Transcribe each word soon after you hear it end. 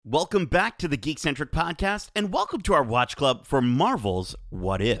Welcome back to the Geek-Centric Podcast, and welcome to our Watch Club for Marvel's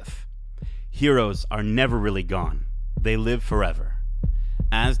What If. Heroes are never really gone. They live forever,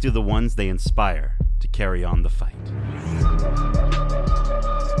 as do the ones they inspire to carry on the fight.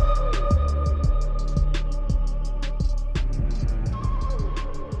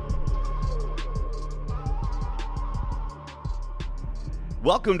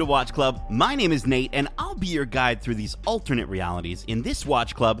 Welcome to Watch Club. My name is Nate, and I'll be your guide through these alternate realities in this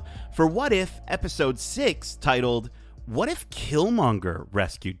Watch Club for What If Episode 6, titled, What If Killmonger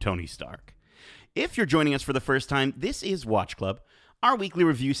Rescued Tony Stark? If you're joining us for the first time, this is Watch Club, our weekly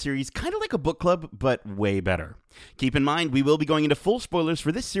review series, kind of like a book club, but way better. Keep in mind, we will be going into full spoilers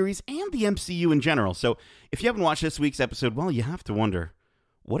for this series and the MCU in general, so if you haven't watched this week's episode, well, you have to wonder,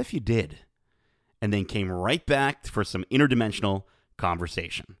 what if you did? And then came right back for some interdimensional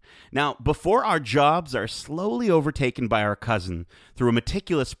conversation. Now, before our jobs are slowly overtaken by our cousin through a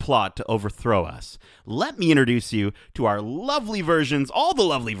meticulous plot to overthrow us, let me introduce you to our lovely versions, all the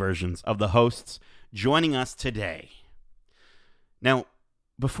lovely versions of the hosts joining us today. Now,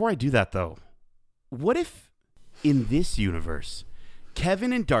 before I do that though, what if in this universe,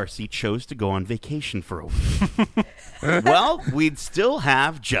 Kevin and Darcy chose to go on vacation for a week? Well, we'd still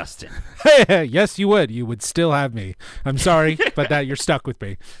have Justin. Yes, you would. You would still have me. I'm sorry, but that you're stuck with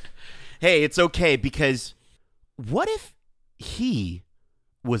me. Hey, it's okay, because what if he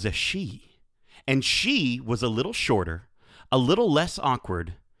was a she, and she was a little shorter, a little less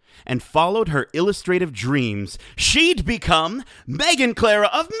awkward, and followed her illustrative dreams? She'd become Megan Clara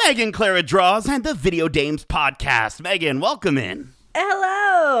of Megan Clara Draws and the Video Dames Podcast. Megan, welcome in.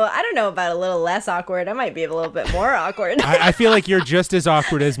 Hello. I don't know about a little less awkward. I might be a little bit more awkward. I feel like you're just as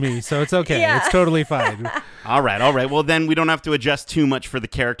awkward as me, so it's okay. Yeah. It's totally fine. All right. Well, then we don't have to adjust too much for the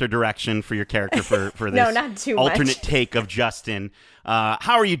character direction for your character for this No, not too alternate much. take of Justin.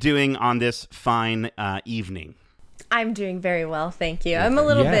 How are you doing on this fine evening? I'm doing very well, thank you. I'm a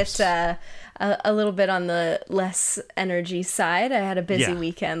little Yes. bit a little bit on the less energy side. I had a busy Yeah.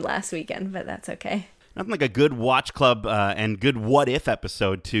 weekend last weekend, but that's okay. Nothing like a good Watch Club and good What If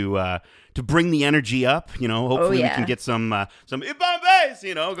episode to bring the energy up. You know, hopefully we can get some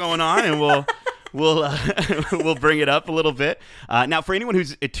Ibambes, going on, and we'll bring it up a little bit. Now, for anyone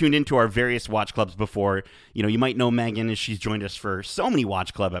who's tuned into our various Watch Clubs before, you might know Megan, as she's joined us for so many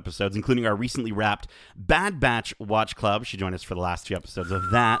Watch Club episodes, including our recently wrapped Bad Batch Watch Club. She joined us for the last few episodes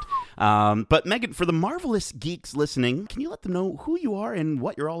of that. But Megan, for the marvelous geeks listening, can you let them know who you are and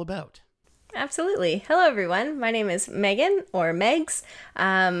what you're all about? Absolutely. Hello, everyone. My name is Megan, or Megs,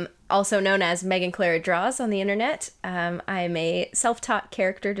 also known as Megan Clara Draws on the internet. I'm a self-taught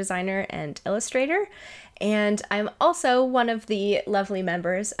character designer and illustrator, and I'm also one of the lovely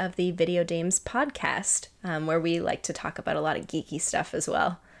members of the Video Dames Podcast, where we like to talk about a lot of geeky stuff as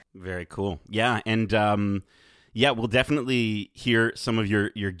well. Very cool. Yeah, and we'll definitely hear some of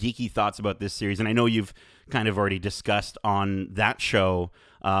your geeky thoughts about this series, and I know you've kind of already discussed on that show,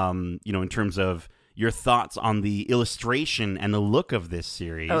 in terms of your thoughts on the illustration and the look of this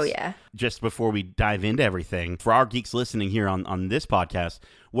series. Oh, yeah. Just before we dive into everything, for our geeks listening here on this podcast,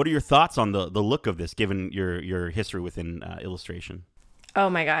 what are your thoughts on the look of this, given your history within illustration? Oh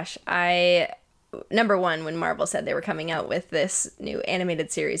my gosh. Number one, when Marvel said they were coming out with this new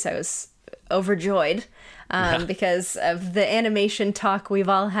animated series, I was overjoyed because of the animation talk we've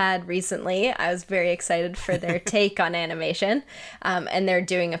all had recently. I was very excited for their take on animation, and they're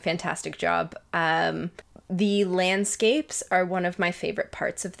doing a fantastic job. The landscapes are one of my favorite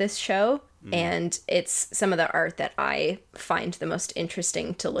parts of this show, and it's some of the art that I find the most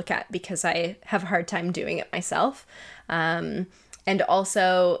interesting to look at because I have a hard time doing it myself. And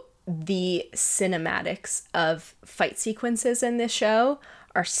also the cinematics of fight sequences in this show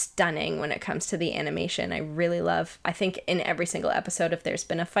are stunning when it comes to the animation. I think in every single episode, if there's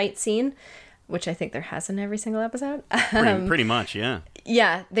been a fight scene, which I think there has in every single episode. Pretty much, yeah.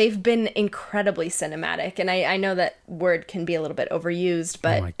 Yeah, they've been incredibly cinematic. And I know that word can be a little bit overused,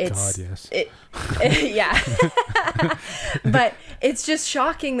 but Oh my it's... God, yes. Yeah. But it's just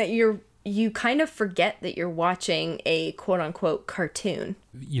shocking that you kind of forget that you're watching a quote-unquote cartoon.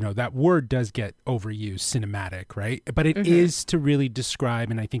 That word does get overused, cinematic, right? But it is to really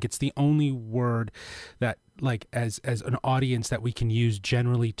describe, and I think it's the only word that, like, as an audience that we can use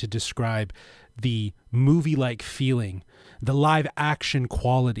generally to describe the movie-like feeling, the live action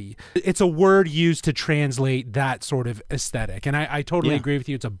quality. It's a word used to translate that sort of aesthetic. And I totally agree with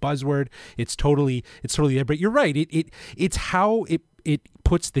you. It's a buzzword. It's totally there. But you're right. It's how it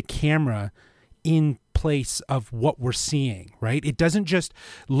puts the camera in place of what we're seeing, right? It doesn't just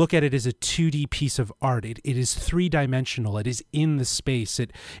look at it as a 2D piece of art. It is three-dimensional. It is in the space.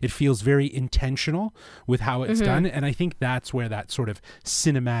 It feels very intentional with how it's done. And I think that's where that sort of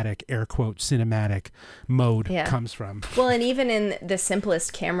cinematic, air quote, cinematic mode comes from. Well, and even in the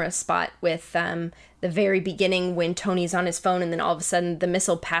simplest camera spot with the very beginning when Tony's on his phone and then all of a sudden the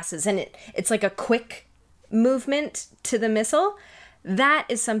missile passes and it's like a quick movement to the missile. That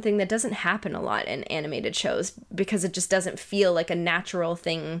is something that doesn't happen a lot in animated shows because it just doesn't feel like a natural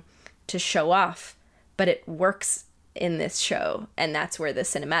thing to show off, but it works in this show. And that's where the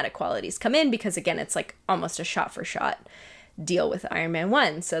cinematic qualities come in because, again, it's like almost a shot for shot deal with Iron Man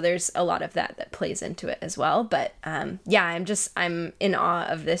 1. So there's a lot of that plays into it as well. But I'm in awe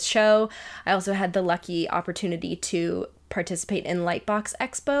of this show. I also had the lucky opportunity to participate in Lightbox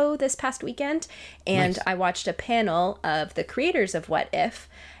Expo this past weekend, and nice. I watched a panel of the creators of What If,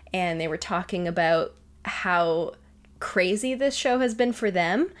 and they were talking about how crazy this show has been for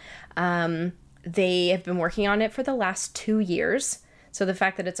them. They have been working on it for the last 2 years, so the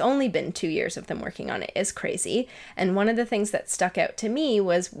fact that it's only been 2 years of them working on it is crazy. And one of the things that stuck out to me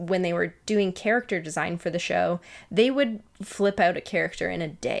was when they were doing character design for the show, they would flip out a character in a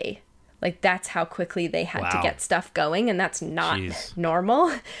day. Like, that's how quickly they had to get stuff going, and that's not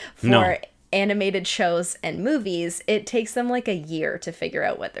normal for animated shows and movies. It takes them like a year to figure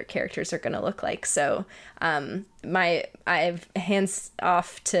out what their characters are going to look like. So I've hats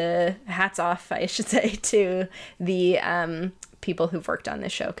off, I should say, to the people who've worked on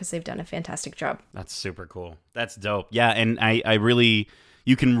this show because they've done a fantastic job. That's super cool. That's dope. Yeah, and I really,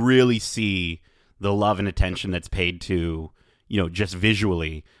 you can really see the love and attention that's paid to, just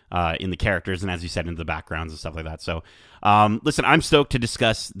visually in the characters and, as you said, in the backgrounds and stuff like that. So, listen, I'm stoked to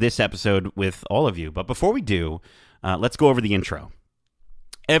discuss this episode with all of you. But before we do, let's go over the intro.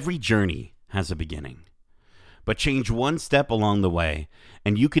 Every journey has a beginning, but change one step along the way,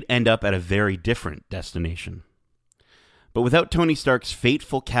 and you could end up at a very different destination. But without Tony Stark's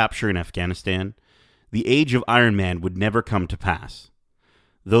fateful capture in Afghanistan, the age of Iron Man would never come to pass.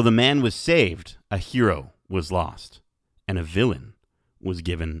 Though the man was saved, a hero was lost, and a villain was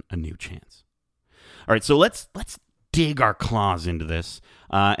given a new chance. All right, so let's dig our claws into this.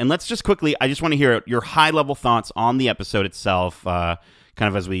 And let's just quickly, I just want to hear your high-level thoughts on the episode itself, kind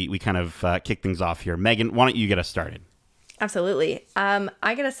of as we kind of kick things off here. Megan, why don't you get us started? Absolutely.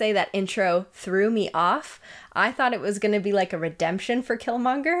 I gotta say that intro threw me off. I thought it was going to be like a redemption for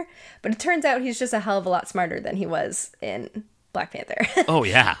Killmonger, but it turns out he's just a hell of a lot smarter than he was in Black Panther. Oh,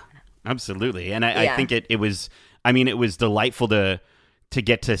 yeah. Absolutely. And I think it was delightful to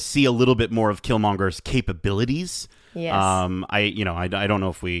get to see a little bit more of Killmonger's capabilities. Yes. I don't know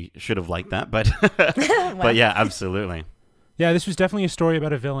if we should have liked that, but but yeah, absolutely. Yeah, this was definitely a story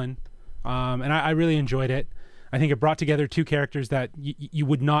about a villain. And I really enjoyed it. I think it brought together two characters that you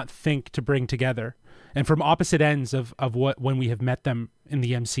would not think to bring together. And from opposite ends of when we have met them in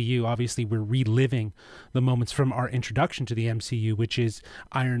the MCU, obviously we're reliving the moments from our introduction to the MCU, which is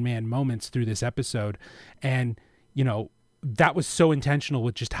Iron Man moments through this episode. And, that was so intentional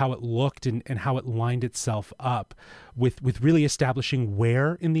with just how it looked and how it lined itself up with really establishing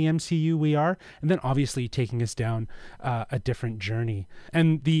where in the MCU we are, and then obviously taking us down a different journey.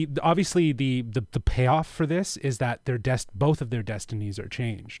 And the payoff for this is that both of their destinies are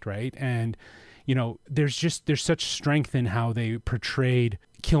changed, right? And there's such strength in how they portrayed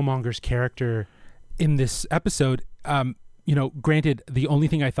Killmonger's character in this episode. Granted, the only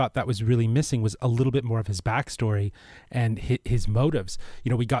thing I thought that was really missing was a little bit more of his backstory and his motives.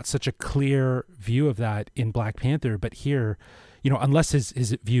 We got such a clear view of that in Black Panther, but here, unless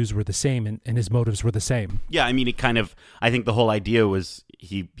his views were the same and his motives were the same. Yeah, I mean, I think the whole idea was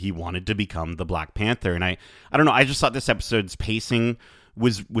he wanted to become the Black Panther. And I don't know, I just thought this episode's pacing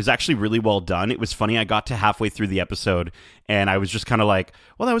was actually really well done. It was funny. I got to halfway through the episode and I was just kind of like,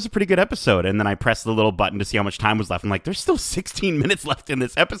 well, that was a pretty good episode. And then I pressed the little button to see how much time was left. I'm like, there's still 16 minutes left in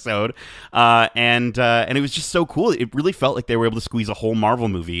this episode. And it was just so cool. It really felt like they were able to squeeze a whole Marvel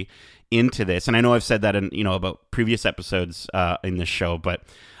movie into this. And I know I've said that in, about previous episodes in this show, but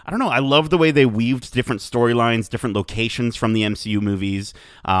I don't know. I love the way they weaved different storylines, different locations from the MCU movies,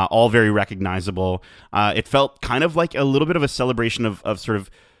 all very recognizable. It felt kind of like a little bit of a celebration of sort of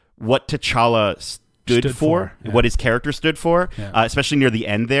what T'Challa stood for, what his character stood for, especially near the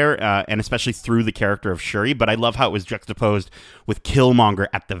end there, and especially through the character of Shuri. But I love how it was juxtaposed with Killmonger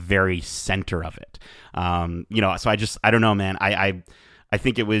at the very center of it. So I don't know, man. I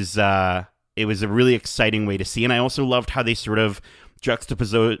think it was a really exciting way to see, and I also loved how they sort of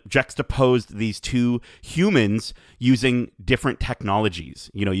juxtaposed these two humans using different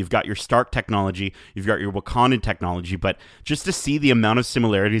technologies. You know, you've got your Stark technology, you've got your Wakandan technology, but just to see the amount of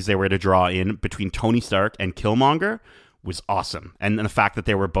similarities they were to draw in between Tony Stark and Killmonger was awesome. And the fact that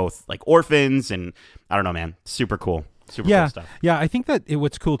they were both like orphans, and I don't know, man, super cool. Super cool stuff. Yeah, I think that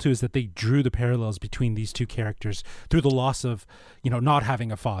what's cool too is that they drew the parallels between these two characters through the loss of, not having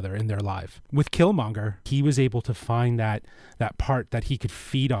a father in their life. With Killmonger, he was able to find that part that he could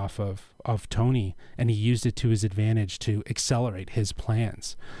feed off of Tony, and he used it to his advantage to accelerate his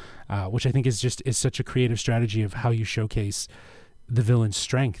plans, which I think is such a creative strategy of how you showcase the villain's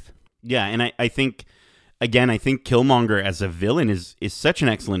strength. Yeah, and I think, again, Killmonger as a villain is such an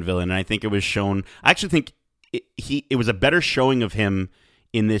excellent villain, and I think it was shown. I actually think it was a better showing of him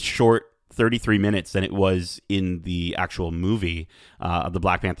in this short 33 minutes than it was in the actual movie, of the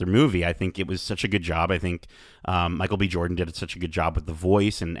Black Panther movie. I think it was such a good job. I think Michael B. Jordan did such a good job with the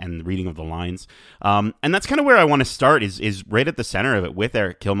voice and the reading of the lines. And that's kind of where I want to start is right at the center of it with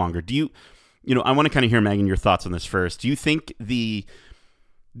Eric Killmonger. I want to kind of hear, Megan, your thoughts on this first. Do you think the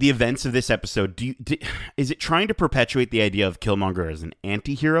events of this episode, is it trying to perpetuate the idea of Killmonger as an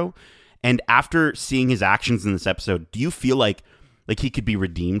anti-hero? And after seeing his actions in this episode, do you feel like he could be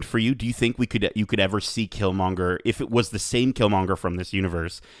redeemed for you? Do you think you could ever see Killmonger, if it was the same Killmonger from this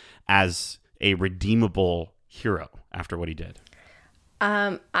universe, as a redeemable hero after what he did?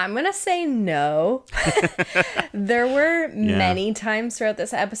 I'm going to say no. There were many times throughout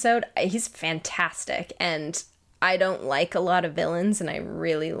this episode. He's fantastic, and I don't like a lot of villains, and I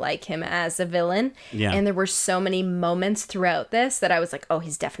really like him as a villain. Yeah. And there were so many moments throughout this that I was like, oh,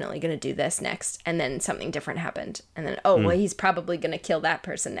 he's definitely going to do this next. And then something different happened. And then, well, he's probably going to kill that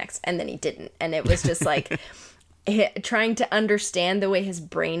person next. And then he didn't. And it was just like trying to understand the way his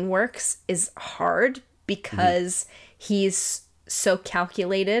brain works is hard because he's so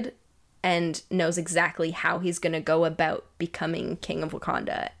calculated and knows exactly how he's going to go about becoming King of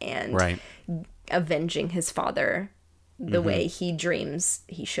Wakanda and avenging his father the way he dreams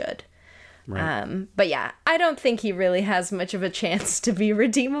he should. Right. But yeah, I don't think he really has much of a chance to be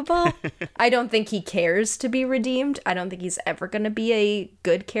redeemable. I don't think he cares to be redeemed. I don't think he's ever going to be a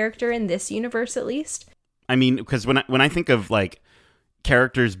good character in this universe, at least. I mean, because when I think of like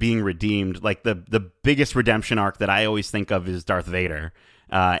characters being redeemed, like the biggest redemption arc that I always think of is Darth Vader,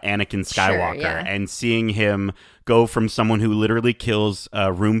 Anakin Skywalker, and seeing him go from someone who literally kills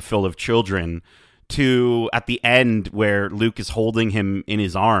a room full of children to at the end where Luke is holding him in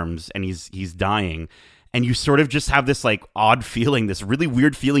his arms and he's dying, and you sort of just have this like odd feeling, this really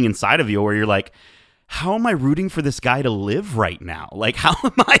weird feeling inside of you where you're like, how am I rooting for this guy to live right now? Like, how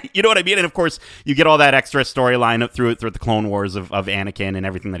am I, you know what I mean? And of course you get all that extra storyline through the Clone Wars of Anakin and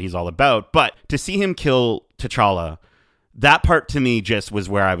everything that he's all about, but to see him kill T'Challa, that part to me just was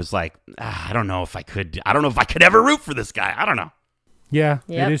where I was like, I don't know if I could ever root for this guy. I don't know. Yeah,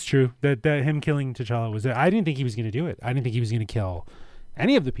 it is true that him killing T'Challa was. I didn't think he was going to do it. I didn't think he was going to kill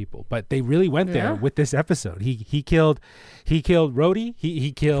any of the people, but they really went there with this episode. He killed Rhodey.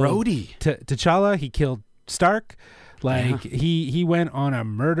 He killed T'Challa. He killed Stark. Like he went on a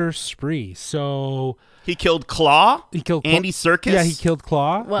murder spree. So he killed Claw. He killed Andy Serkis. Yeah, he killed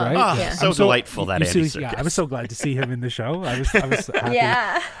Claw. Well, right? So delightful that Andy Serkis. Yeah, I was so glad to see him in the show. I was happy.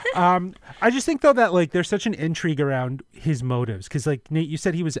 I just think though that like there's such an intrigue around his motives, because like Nate, you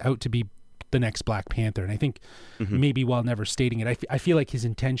said he was out to be the next Black Panther, and I think maybe while never stating it, I feel like his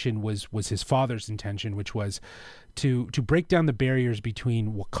intention was his father's intention, which was to break down the barriers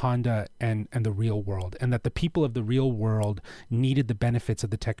between Wakanda and the real world, and that the people of the real world needed the benefits of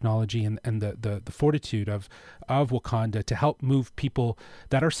the technology and the fortitude of Wakanda to help move people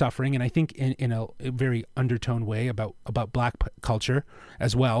that are suffering, and I think in a very undertone way about Black culture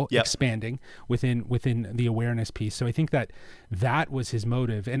as well, expanding within the awareness piece. So I think that was his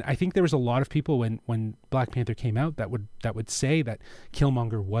motive, and I think there was a lot of people when Black Panther came out that would say that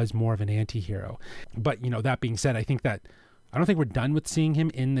Killmonger was more of an anti-hero. But that being said, I don't think we're done with seeing him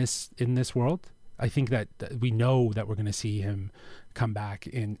in this world. I think that we know that we're going to see him come back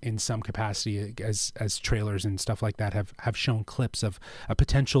in some capacity, as trailers and stuff like that have shown clips of a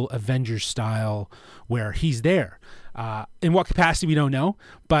potential Avengers style where he's there. In what capacity, we don't know.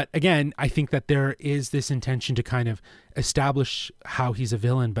 But again, I think that there is this intention to kind of establish how he's a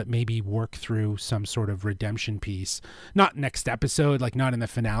villain, but maybe work through some sort of redemption piece. Not next episode, like not in the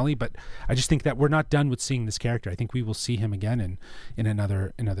finale, but I just think that we're not done with seeing this character. I think we will see him again in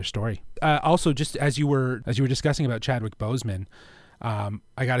another story. Also, just as you were discussing about Chadwick Boseman,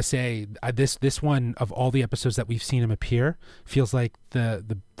 I gotta say, this one of all the episodes that we've seen him appear feels like the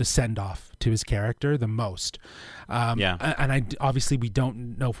send off to his character the most. And obviously we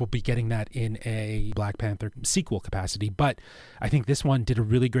don't know if we'll be getting that in a Black Panther sequel capacity, but I think this one did a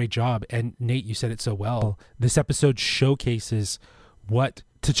really great job. And Nate, you said it so well. This episode showcases what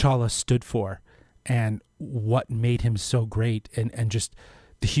T'Challa stood for and what made him so great, and just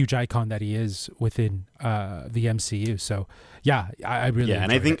the huge icon that he is within the MCU. So yeah, I really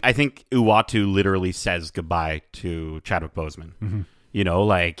and I think Uatu literally says goodbye to Chadwick Boseman. Mm-hmm. You know,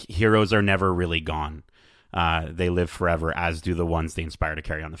 like, heroes are never really gone. They live forever, as do the ones they inspire to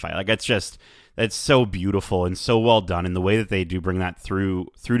carry on the fight. Like, it's so beautiful and so well done, and the way that they do bring that through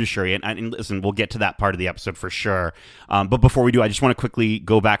to Shuri. And listen, we'll get to that part of the episode for sure. But before we do, I just want to quickly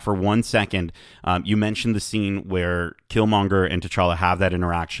go back for 1 second. You mentioned the scene where Killmonger and T'Challa have that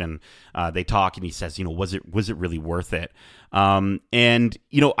interaction. They talk, and he says, you know, was it really worth it? And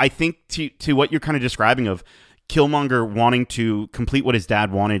you know, I think to what you're kind of describing of Killmonger wanting to complete what his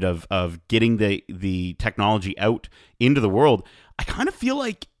dad wanted of getting the technology out into the world, I kind of feel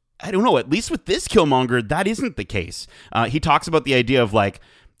like, I don't know, at least with this Killmonger, that isn't the case. He talks about the idea of, like,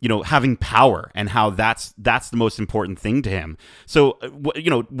 you know, having power and how that's the most important thing to him. So, you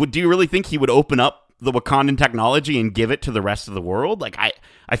know, do you really think he would open up the Wakandan technology and give it to the rest of the world? Like,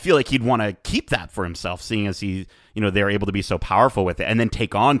 I feel like he'd want to keep that for himself, seeing as they're able to be so powerful with it, and then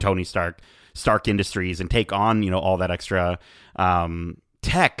take on Tony Stark Industries, and take on, you know, all that extra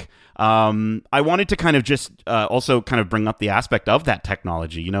tech. I wanted to kind of just also kind of bring up the aspect of that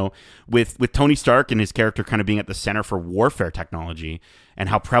technology, you know, with Tony Stark and his character kind of being at the center for warfare technology, and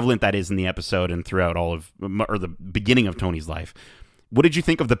how prevalent that is in the episode and throughout the beginning of Tony's life. What did you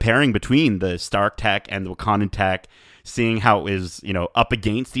think of the pairing between the Stark tech and the Wakandan tech, seeing how it was, you know, up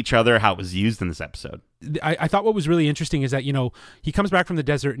against each other, how it was used in this episode? I thought what was really interesting is that, you know, he comes back from the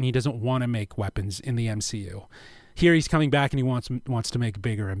desert and he doesn't want to make weapons in the MCU. Here he's coming back and he wants to make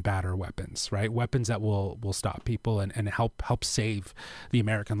bigger and badder weapons, right? Weapons that will stop people and help save the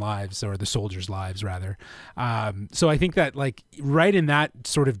American lives, or the soldiers' lives rather. So I think that, like, right in that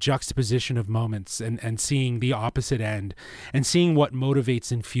sort of juxtaposition of moments and seeing the opposite end and seeing what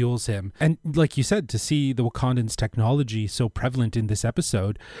motivates and fuels him. And like you said, to see the Wakandans' technology so prevalent in this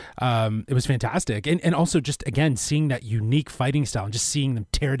episode, it was fantastic. And also just, again, seeing that unique fighting style and just seeing them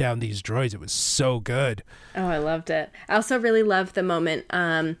tear down these droids, it was so good. Oh, I loved it. I also really loved the moment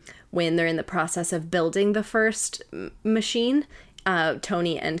when they're in the process of building the first machine,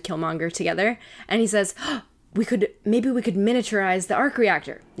 Tony and Killmonger together, and he says, oh, we could miniaturize the arc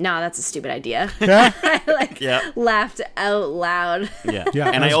reactor. Nah, that's a stupid idea. I laughed out loud. Yeah.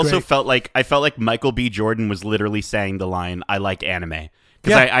 And I also felt like Michael B. Jordan was literally saying the line, "I like anime."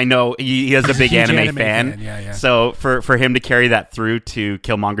 Because I know he is a big anime fan. Yeah. So for him to carry that through to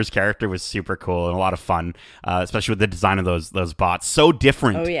Killmonger's character was super cool and a lot of fun, especially with the design of those bots. So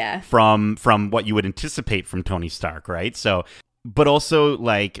different from what you would anticipate from Tony Stark, right? So, but also,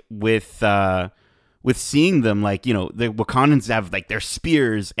 like, with seeing them, like, you know, the Wakandans have, like, their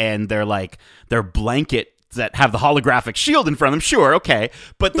spears and their blanket that have the holographic shield in front of them. Sure, okay.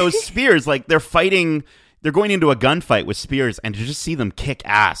 But those spears, like, they're going into a gunfight with spears, and to just see them kick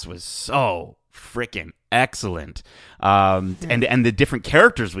ass was so freaking excellent. And the different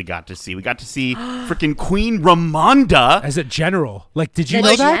characters we got to see. We got to see freaking Queen Ramonda as a general. Like, did you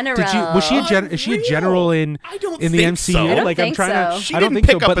know that? Was she is she a general in the MCU? So. I don't think so. She didn't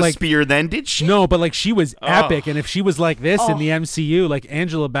pick up a spear then, did she? No, but, like, she was epic. And if she was like this in the MCU, like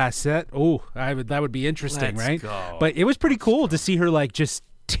Angela Bassett, that would be interesting, right? Go. But it was pretty cool to see her, like, just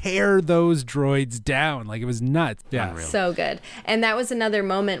tear those droids down. Like, it was nuts. Yeah. Unreal. So good. And that was another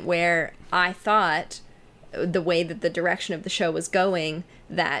moment where I thought, the way that the direction of the show was going,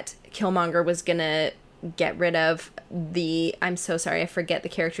 that Killmonger was gonna get rid of I'm so sorry, I forget the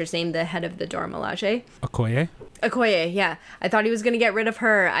character's name, the head of the Dora Milaje. Okoye, yeah. I thought he was gonna get rid of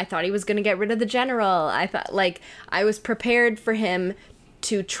her. I thought he was gonna get rid of the general. I thought, like, I was prepared for him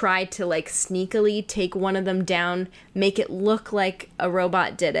to try to, like, sneakily take one of them down, make it look like a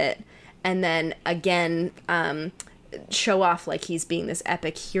robot did it, and then again show off like he's being this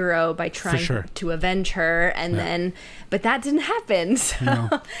epic hero by trying to avenge her, and then, but that didn't happen. So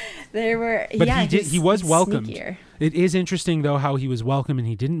no. There were, but he was welcomed. Sneakier. It is interesting though how he was welcome and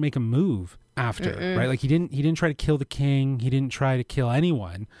he didn't make a move after, right? Like, he didn't try to kill the king. He didn't try to kill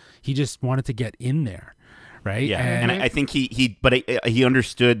anyone. He just wanted to get in there. Right. Yeah. And I think he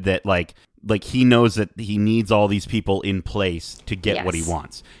understood that, like, like he knows that he needs all these people in place to get what he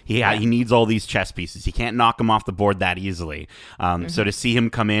wants. He needs all these chess pieces. He can't knock them off the board that easily. So to see him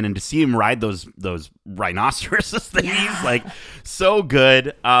come in and to see him ride those rhinoceros thingies, like so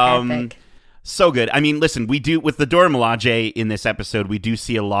good. Epic. So good. I mean, listen, we do with the Dora Milaje in this episode, we do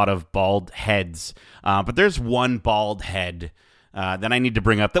see a lot of bald heads, but there's one bald head that I need to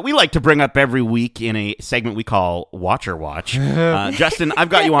bring up that we like to bring up every week in a segment we call Watcher Watch. Justin, I've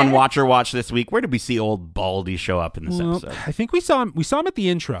got you on Watcher Watch this week. Where did we see old Baldy show up in this episode? I think we saw him at the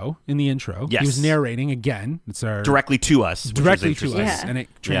intro. In the intro, yes. He was narrating again. It's our directly to us, and it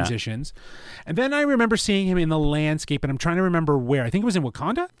transitions. And then I remember seeing him in the landscape, and I'm trying to remember where. I think it was in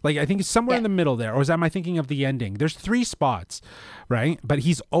Wakanda. Like I think it's somewhere in the middle there, or am I thinking of the ending? There's 3 spots, right? But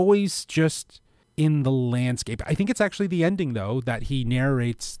he's always just in the landscape. I think it's actually the ending, though, that he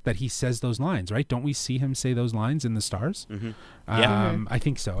narrates, that he says those lines, right? Don't we see him say those lines in the stars? Mm-hmm. I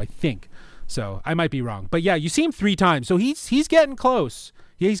think so. So I might be wrong. But yeah, you see him 3 times. So he's getting close.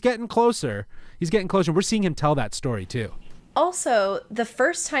 He's getting closer. We're seeing him tell that story, too. Also, the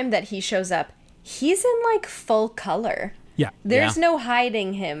first time that he shows up, he's in like full color. Yeah. There's no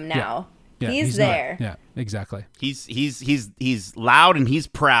hiding him now. Yeah, he's there. Yeah, exactly. He's loud and he's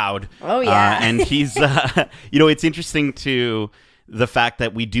proud. Oh yeah. And he's it's interesting to the fact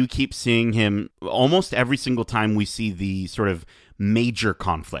that we do keep seeing him almost every single time we see the sort of major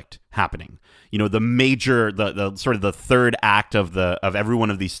conflict happening. The major the sort of the third act of every one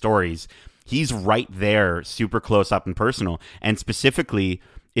of these stories. He's right there, super close up and personal. And specifically,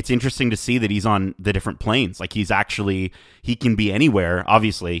 it's interesting to see that he's on the different planes. Like he can be anywhere.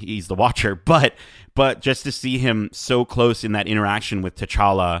 Obviously, he's the Watcher, but just to see him so close in that interaction with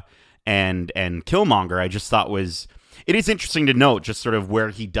T'Challa and Killmonger, I just thought it is interesting to note just sort of where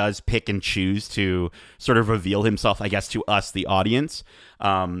he does pick and choose to sort of reveal himself, I guess, to us, the audience.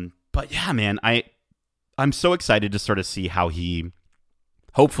 But yeah, man, I'm so excited to sort of see how he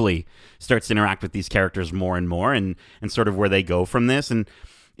hopefully starts to interact with these characters more and more and sort of where they go from this. And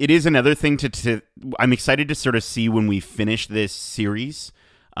it is another thing to I'm excited to sort of see when we finish this series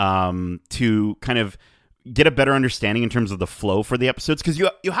to kind of get a better understanding in terms of the flow for the episodes, because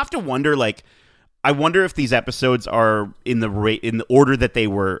you have to wonder, like, I wonder if these episodes are in the order that they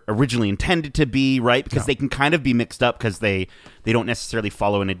were originally intended to be, right? Because they can kind of be mixed up because they don't necessarily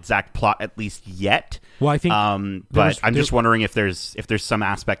follow an exact plot, at least yet. Well, I think, but I'm just wondering if there's some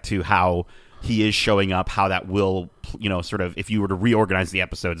aspect to how he is showing up, how that will, sort of, if you were to reorganize the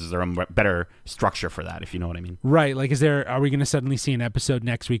episodes, is there a better structure for that, if you know what I mean? Right. Like, are we going to suddenly see an episode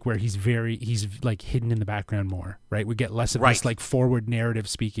next week where he's like hidden in the background more, right? We get less of this like forward narrative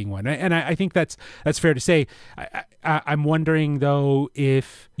speaking one. And I think that's fair to say. I'm wondering though,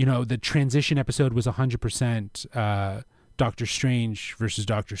 if, the transition episode was 100%, Doctor Strange versus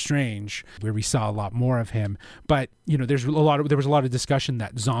Doctor Strange, where we saw a lot more of him. But there was a lot of discussion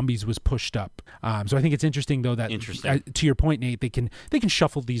that zombies was pushed up. So I think it's interesting though that to your point, Nate, they can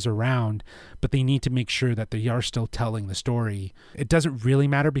shuffle these around, but they need to make sure that they are still telling the story. It doesn't really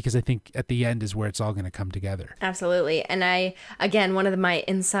matter because I think at the end is where it's all going to come together. Absolutely. And one of my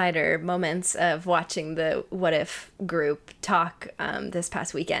insider moments of watching the What If group talk this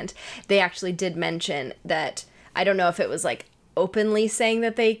past weekend, they actually did mention that. I don't know if it was like openly saying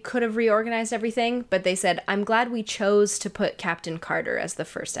that they could have reorganized everything, but they said, I'm glad we chose to put Captain Carter as the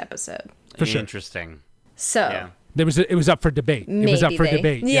first episode. For sure. Interesting. So it was up for debate. It was up for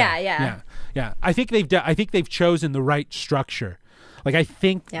debate. Yeah. I think they've chosen the right structure. Like I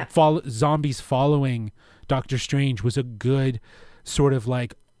think zombies following Doctor Strange was a good sort of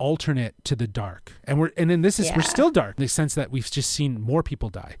like alternate to the dark, and we're still dark in the sense that we've just seen more people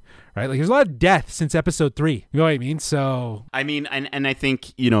die, right? Like there's a lot of death since episode 3. You know what I mean? So I mean, and I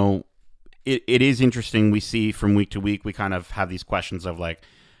think it is interesting. We see from week to week, we kind of have these questions of like,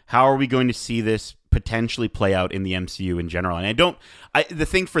 how are we going to see this potentially play out in the MCU in general? And the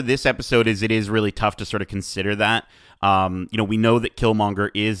thing for this episode is it is really tough to sort of consider that. We know that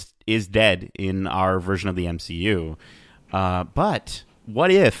Killmonger is dead in our version of the MCU, but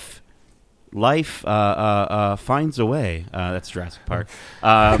what if life finds a way? That's Jurassic Park.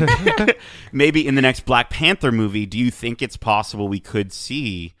 Maybe in the next Black Panther movie, do you think it's possible we could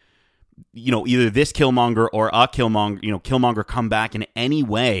see, either this Killmonger or a Killmonger, Killmonger come back in any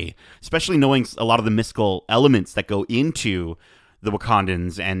way, especially knowing a lot of the mystical elements that go into the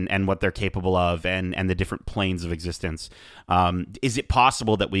Wakandans and what they're capable of and the different planes of existence. Is it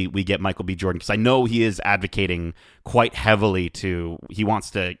possible that we get Michael B. Jordan? Because I know he is advocating quite heavily he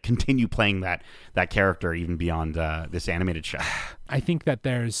wants to continue playing that character even beyond this animated show. I think that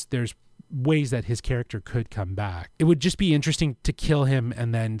there's ways that his character could come back. It would just be interesting to kill him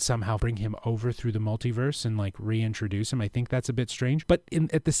and then somehow bring him over through the multiverse and like reintroduce him. I think that's a bit strange. But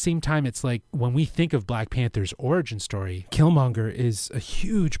at the same time, it's like when we think of Black Panther's origin story, Killmonger is a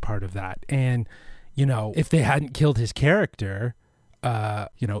huge part of that. And, you know, if they hadn't killed his character,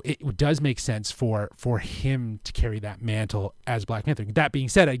 you know, it does make sense for him to carry that mantle as Black Panther. That being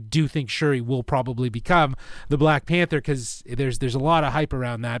said, I do think Shuri will probably become the Black Panther because there's a lot of hype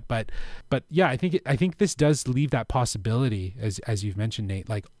around that. But yeah, I think this does leave that possibility, as you've mentioned, Nate,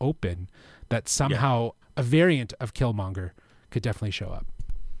 like open, that somehow a variant of Killmonger could definitely show up.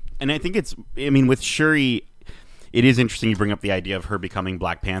 And I think with Shuri, it is interesting you bring up the idea of her becoming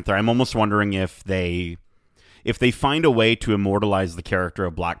Black Panther. I'm almost wondering if they find a way to immortalize the character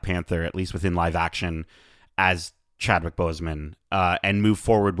of Black Panther, at least within live action, as Chadwick Boseman, and move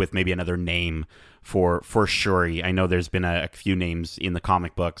forward with maybe another name for Shuri. I know there's been a few names in the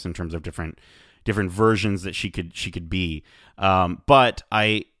comic books in terms of different versions that she could be. But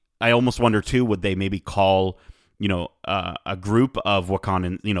I almost wonder too, would they maybe call, you know, a group of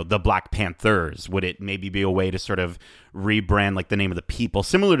Wakandan, you know, the Black Panthers? Would it maybe be a way to sort of rebrand like the name of the people,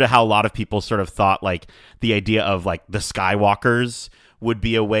 similar to how a lot of people sort of thought like the idea of like the Skywalkers would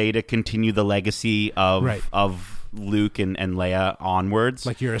be a way to continue the legacy of Luke and Leia onwards.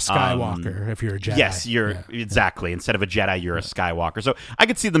 Like you're a Skywalker if you're a Jedi. Yes, exactly. Instead of a Jedi, you're a Skywalker. So I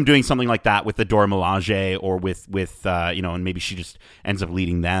could see them doing something like that with the Dora Milaje, or with you know, and maybe she just ends up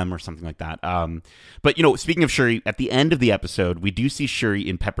leading them or something like that. But you know, speaking of Shuri, at the end of the episode, we do see Shuri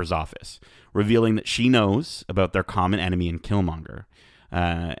in Pepper's office, revealing that she knows about their common enemy in Killmonger.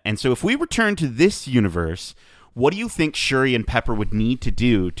 And so if we return to this universe, what do you think Shuri and Pepper would need to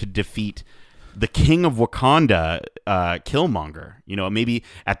do to defeat the king of Wakanda, Killmonger? You know, maybe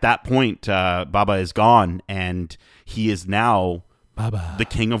at that point, Baba is gone, and he is now the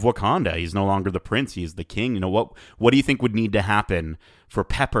king of Wakanda. He's no longer the prince; he is the king. You know, what do you think would need to happen for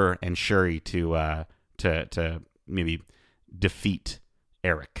Pepper and Shuri to maybe defeat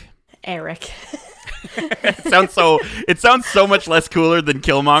Eric? It sounds so much less cooler than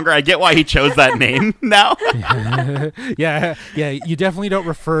Killmonger. I get why he chose that name now. yeah. You definitely don't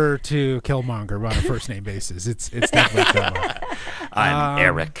refer to Killmonger on a first name basis. It's definitely Killmonger. I'm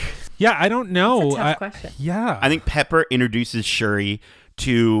Eric. Yeah, I don't know. That's a tough question. Yeah, I think Pepper introduces Shuri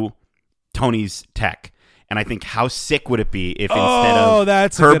to Tony's tech. And I think how sick would it be if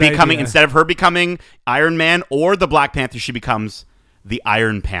instead of her becoming Iron Man or the Black Panther, she becomes the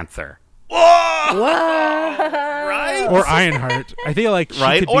Iron Panther. Whoa! Right? Or Ironheart. I feel like she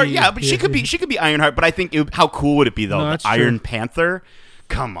could or be, but she could be Ironheart. But I think how cool would it be though? No, the Iron Panther.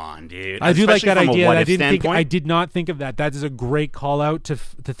 Come on, dude. I do like that idea. I I did not think of that. That is a great call out to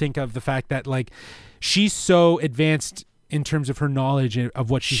think of the fact that like she's so advanced in terms of her knowledge of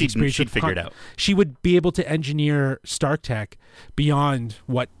what she's experienced. She'd figure it out. She would be able to engineer Stark tech beyond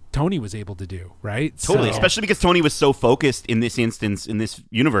what Tony was able to do, right? Totally, especially because Tony was so focused in this instance, in this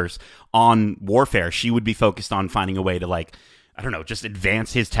universe, on warfare. She would be focused on finding a way to, like, I don't know, just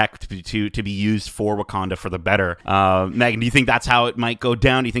advance his tech to be used for Wakanda for the better. Megan, do you think that's how it might go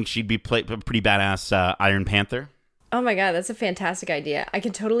down? Do you think she'd be a pretty badass Iron Panther? Oh my god, that's a fantastic idea. I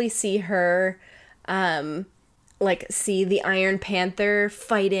could totally see her see the Iron Panther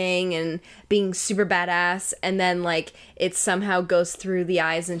fighting and being super badass, and then like it somehow goes through the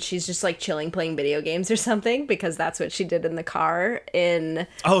eyes and she's just like chilling playing video games or something, because that's what she did in the car in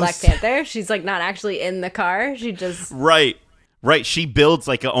Black Panther. She's like not actually in the car, she just right, she builds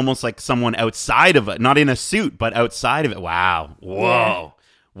like almost like someone outside of it, not in a suit but outside of it. Wow.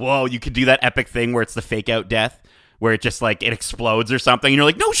 Whoa, you could do that epic thing where it's the fake out death, where it just like it explodes or something and you're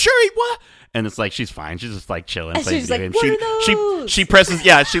like, no, Shuri, what? And it's like she's fine. She's just like chilling. And she's like, what are those? She presses.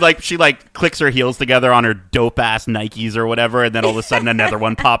 Yeah, she clicks her heels together on her dope ass Nikes or whatever, and then all of a sudden another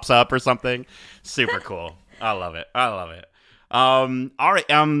one pops up or something. Super cool. I love it. All right.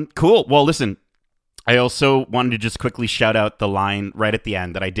 Cool. Well, listen. I also wanted to just quickly shout out the line right at the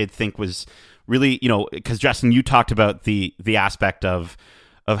end that I did think was really, you know, because Justin, you talked about the aspect of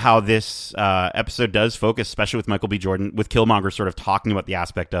how this episode does focus, especially with Michael B. Jordan, with Killmonger sort of talking about the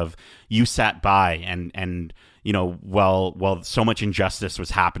aspect of you sat by and you know, while so much injustice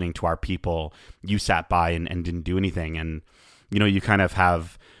was happening to our people, you sat by and didn't do anything. And, you know, you kind of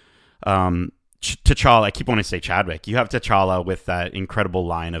have T'Challa, I keep wanting to say Chadwick, you have T'Challa with that incredible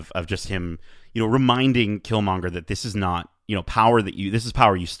line of just him, you know, reminding Killmonger that this is not, you know, this is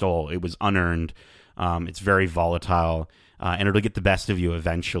power you stole. It was unearned. It's very volatile. And it'll get the best of you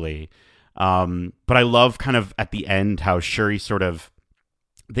eventually. But I love kind of at the end how Shuri sort of,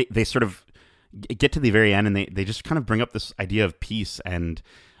 they sort of get to the very end and they just kind of bring up this idea of peace. And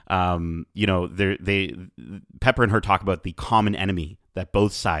they Pepper and her talk about the common enemy that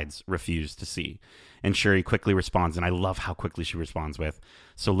both sides refuse to see. And Shuri quickly responds, and I love how quickly she responds with,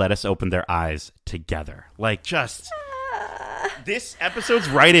 "So let us open their eyes together." Like, just this episode's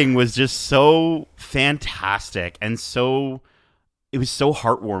writing was just so fantastic and it was so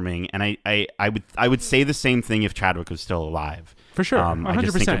heartwarming. And I would say the same thing if Chadwick was still alive. For sure, 100%. I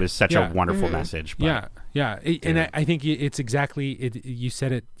just think it was such a wonderful message. But, and I think it's exactly it. You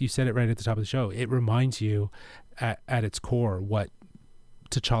said it right at the top of the show. It reminds you, at its core, what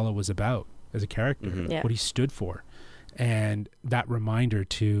T'Challa was about as a character, what he stood for, and that reminder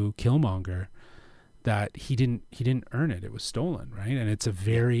to Killmonger that he didn't earn it. It was stolen, right? And it's a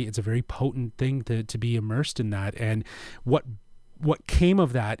very potent thing to be immersed in that. And what came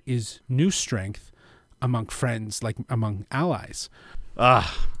of that is new strength among friends, like among allies. I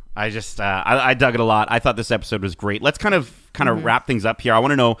dug it a lot. I thought this episode was great. Let's kind of wrap things up here. I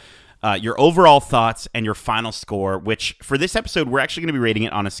want to know your overall thoughts and your final score, which for this episode, we're actually going to be rating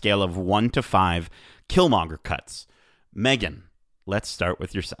it on a scale of 1 to 5 Killmonger cuts. Megan, let's start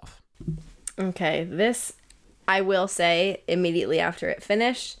with yourself. Okay, this, I will say, immediately after it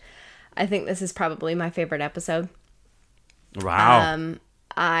finished, I think this is probably my favorite episode. Wow.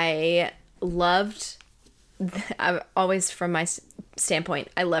 I loved... always from my standpoint,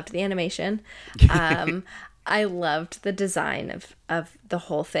 I loved the animation. I loved the design of the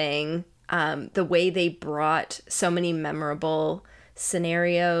whole thing. The way they brought so many memorable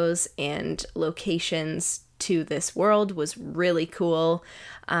scenarios and locations to this world was really cool.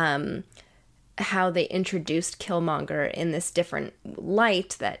 How they introduced Killmonger in this different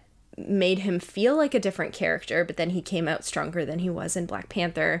light that made him feel like a different character, but then he came out stronger than he was in Black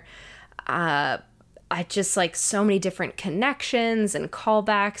Panther. I just like so many different connections and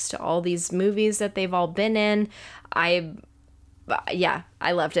callbacks to all these movies that they've all been in. I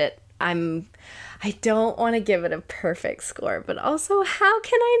loved it. I don't want to give it a perfect score, but also how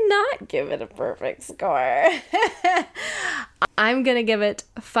can I not give it a perfect score? I'm going to give it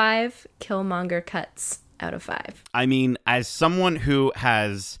 5 Killmonger cuts out of 5. I mean, as someone who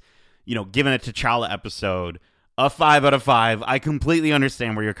has, given a T'Challa episode a 5 out of 5. I completely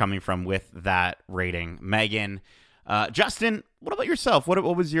understand where you're coming from with that rating. Megan, Justin, what about yourself? What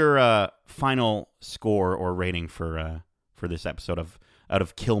was your final score or rating for this episode out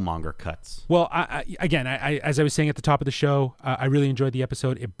of Killmonger cuts? Well, I as I was saying at the top of the show, I really enjoyed the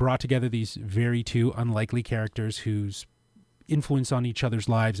episode. It brought together these very two unlikely characters whose influence on each other's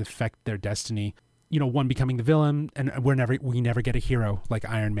lives affect their destiny. One becoming the villain, and we never get a hero like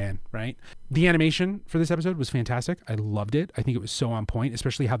Iron Man, right? The animation for this episode was fantastic. I loved it. I think it was so on point,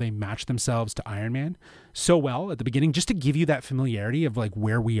 especially how they matched themselves to Iron Man so well at the beginning, just to give you that familiarity of like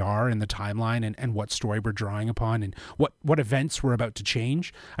where we are in the timeline and what story we're drawing upon and what events we're about to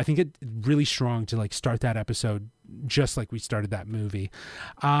change. I think it really strong to like start that episode just like we started that movie.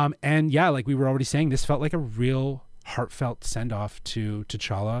 And yeah, like we were already saying, this felt like a real heartfelt send-off to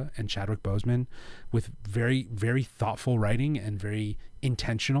T'Challa and Chadwick Boseman with very, very thoughtful writing and very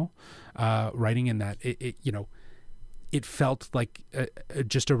intentional writing, in that it felt like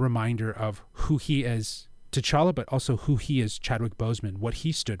just a reminder of who he is, T'Challa, but also who he is, Chadwick Boseman, what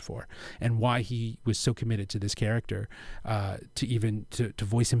he stood for, and why he was so committed to this character, to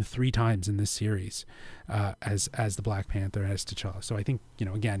voice him 3 times in this series as the Black Panther, as T'Challa. So I think,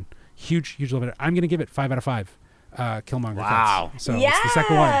 again, huge love it. I'm going to give it 5 out of 5. Killmonger cuts. So it's the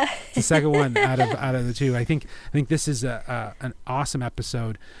second one. It's the second one out of the 2. I think this is an awesome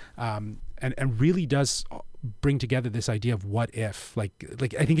episode, and really does bring together this idea of what if. Like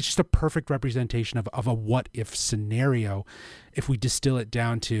I think it's just a perfect representation of a what if scenario, if we distill it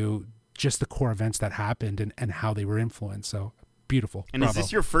down to just the core events that happened and how they were influenced. So beautiful. And Bravo. Is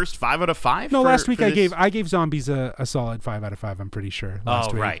this your first 5 out of 5? No, last week I gave Zombies a solid 5 out of 5. I'm pretty sure.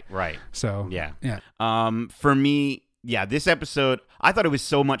 Last week. Right. So yeah. For me, this episode, I thought it was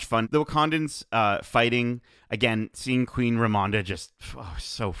so much fun. The Wakandans fighting again, seeing Queen Ramonda just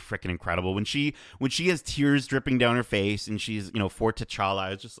so freaking incredible. When she has tears dripping down her face and she's for T'Challa, I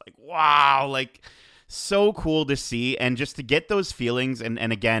was just like, wow, like so cool to see, and just to get those feelings. And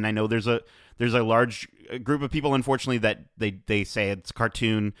again, I know there's a large group of people, unfortunately, that they say it's a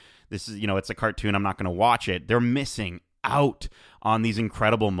cartoon. This is, it's a cartoon, I'm not going to watch it. They're missing out on these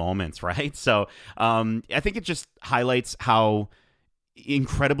incredible moments, right? So I think it just highlights how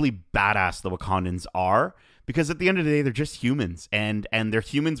incredibly badass the Wakandans are, because at the end of the day, they're just humans, and they're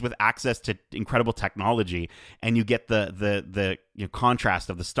humans with access to incredible technology, and you get the contrast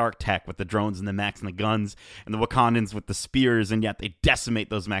of the Stark tech with the drones and the mechs and the guns, and the Wakandans with the spears, and yet they decimate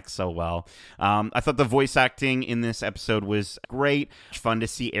those mechs so well. I thought the voice acting in this episode was great. Fun to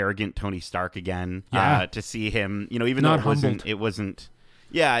see arrogant Tony Stark again. To see him, even Not though humbled. it wasn't.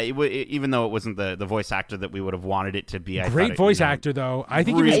 Yeah, even though it wasn't the voice actor that we would have wanted it to be. Great voice actor, though. I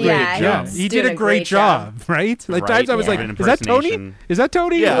think he was really great. Yeah, Yeah, he's he did doing a great job, right? Like times I was like, An is that Tony? impersonation. Is that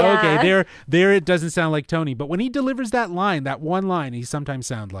Tony? Yeah. Oh, Yeah. okay, there it doesn't sound like Tony. But when he delivers that line, that one line, he sometimes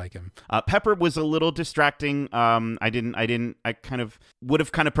sounds like him. Pepper was a little distracting. I kind of would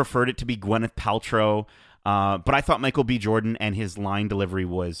have preferred it to be Gwyneth Paltrow. But I thought Michael B. Jordan and his line delivery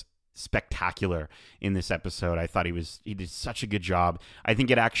was spectacular in this episode. I thought he did such a good job. I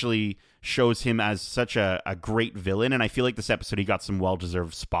think it actually shows him as such a great villain, and I feel like this episode he got some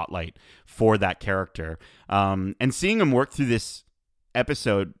well-deserved spotlight for that character. And seeing him work through this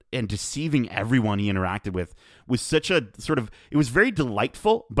episode and deceiving everyone he interacted with was such a it was very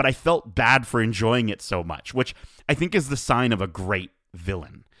delightful, but I felt bad for enjoying it so much, which I think is the sign of a great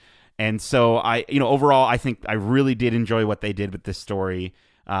villain. And so overall, I think I really did enjoy what they did with this story,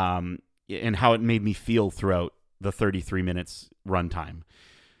 and how it made me feel throughout the 33 minutes runtime.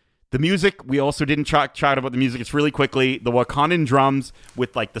 The music, we also didn't chat about the music. It's really quickly. The Wakandan drums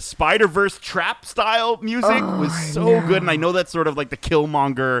with like the Spider-Verse trap style music was so good. And I know that's sort of like the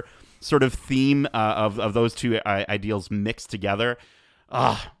Killmonger sort of theme of those two ideals mixed together.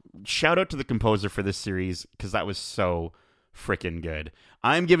 Shout out to the composer for this series, because that was so freaking good.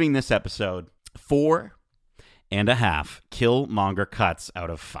 I'm giving this episode 4.5 Killmonger cuts out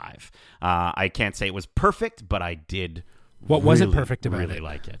of 5. I can't say it was perfect, but I did. What wasn't perfect about really it?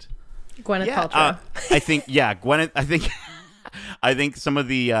 like it. Gwyneth Paltrow. I think Gwyneth. I think some of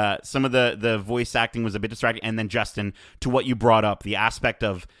the voice acting was a bit distracting, and then Justin, to what you brought up, the aspect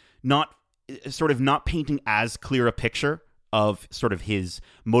of not painting as clear a picture of sort of his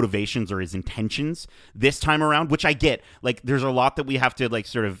motivations or his intentions this time around, which I get. Like, there's a lot that we have to like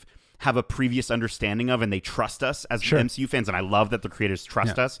sort of have a previous understanding of, and they trust us as MCU fans, and I love that the creators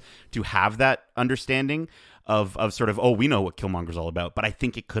trust us to have that understanding of sort of, we know what Killmonger's all about. But I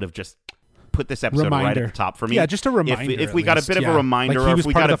think it could have just put this episode right at the top for me. Yeah, just a reminder. If we got a bit of a reminder, like or if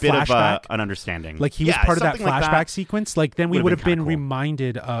we got a bit of an understanding. Like he was part of that like flashback sequence, like then we would have been cool.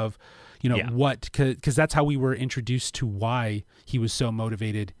 reminded of, what, because that's how we were introduced to why he was so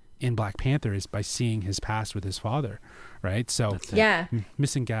motivated in Black Panther, is by seeing his past with his father, right? So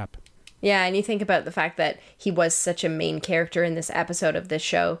missing gap. Yeah, and you think about the fact that he was such a main character in this episode of this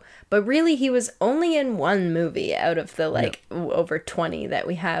show, but really he was only in one movie out of the over 20 that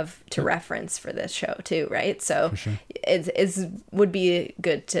we have to reference for this show too, right? So it would be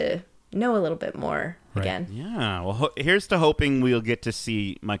good to know a little bit more again. Yeah, well, here's to hoping we'll get to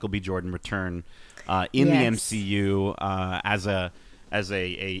see Michael B. Jordan return in the MCU as a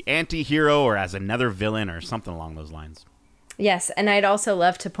anti-hero, or as another villain, or something along those lines. Yes, and I'd also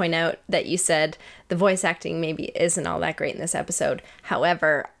love to point out that you said the voice acting maybe isn't all that great in this episode.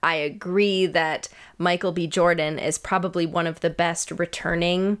 However, I agree that Michael B. Jordan is probably one of the best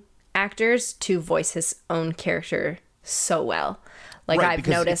returning actors to voice his own character so well. Like, I've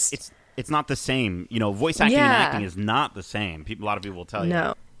noticed... It's not the same. Voice acting and acting is not the same. A lot of people will tell you.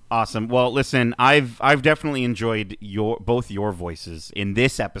 No. Awesome. Well, listen, I've definitely enjoyed both your voices in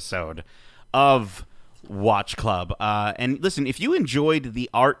this episode of Watch Club. And listen, if you enjoyed the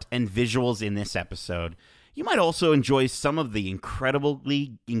art and visuals in this episode, you might also enjoy some of the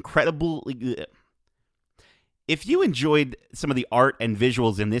if you enjoyed some of the art and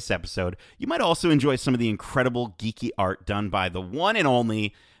visuals in this episode, you might also enjoy some of the incredible geeky art done by the one and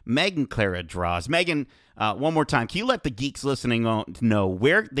only Megan Clara Draws. Megan, one more time, can you let the geeks listening know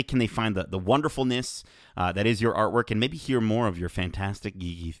where can they find the wonderfulness that is your artwork, and maybe hear more of your fantastic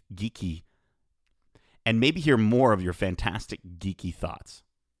geeky thoughts?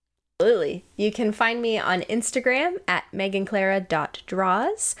 Absolutely. You can find me on Instagram at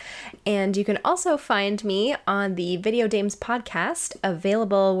meganclara.draws. And you can also find me on the Video Dames podcast,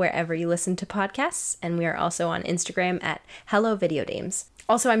 available wherever you listen to podcasts. And we are also on Instagram at Hello Video Dames.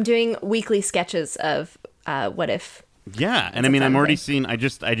 Also, I'm doing weekly sketches of What If. Yeah, and I mean, I'm already seeing, I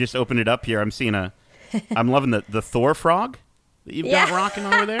just opened it up here. I'm seeing I'm loving the Thor frog that you've got rocking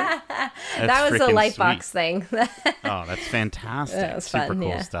over there. That was a Lightbox thing. Oh, that's fantastic. That was super fun,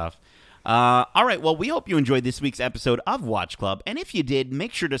 cool stuff. All right, well, we hope you enjoyed this week's episode of Watch Club, and if you did,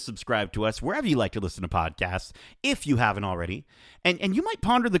 make sure to subscribe to us wherever you like to listen to podcasts, if you haven't already. And you might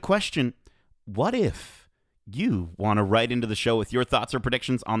ponder the question, what if you want to write into the show with your thoughts or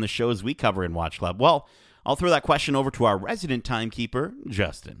predictions on the shows we cover in Watch Club? Well, I'll throw that question over to our resident timekeeper,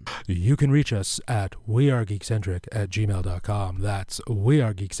 Justin. You can reach us at wearegeekcentric@gmail.com. That's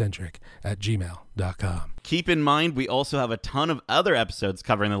wearegeekcentric@gmail.com. Keep in mind, we also have a ton of other episodes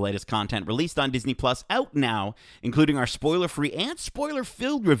covering the latest content released on Disney Plus out now, including our spoiler-free and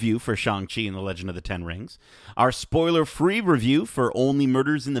spoiler-filled review for Shang-Chi and the Legend of the Ten Rings, our spoiler-free review for Only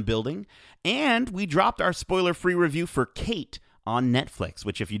Murders in the Building, and we dropped our spoiler-free review for Kate on Netflix,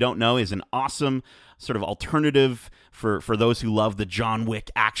 which, if you don't know, is an awesome sort of alternative for those who love the John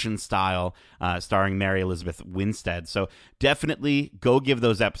Wick action style, starring Mary Elizabeth Winstead. So definitely go give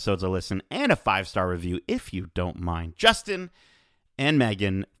those episodes a listen and a 5-star review if you don't mind. Justin and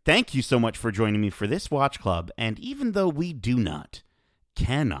Megan, thank you so much for joining me for this Watch Club. And even though we do not,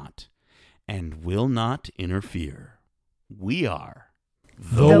 cannot, and will not interfere, we are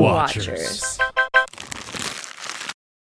The Watchers.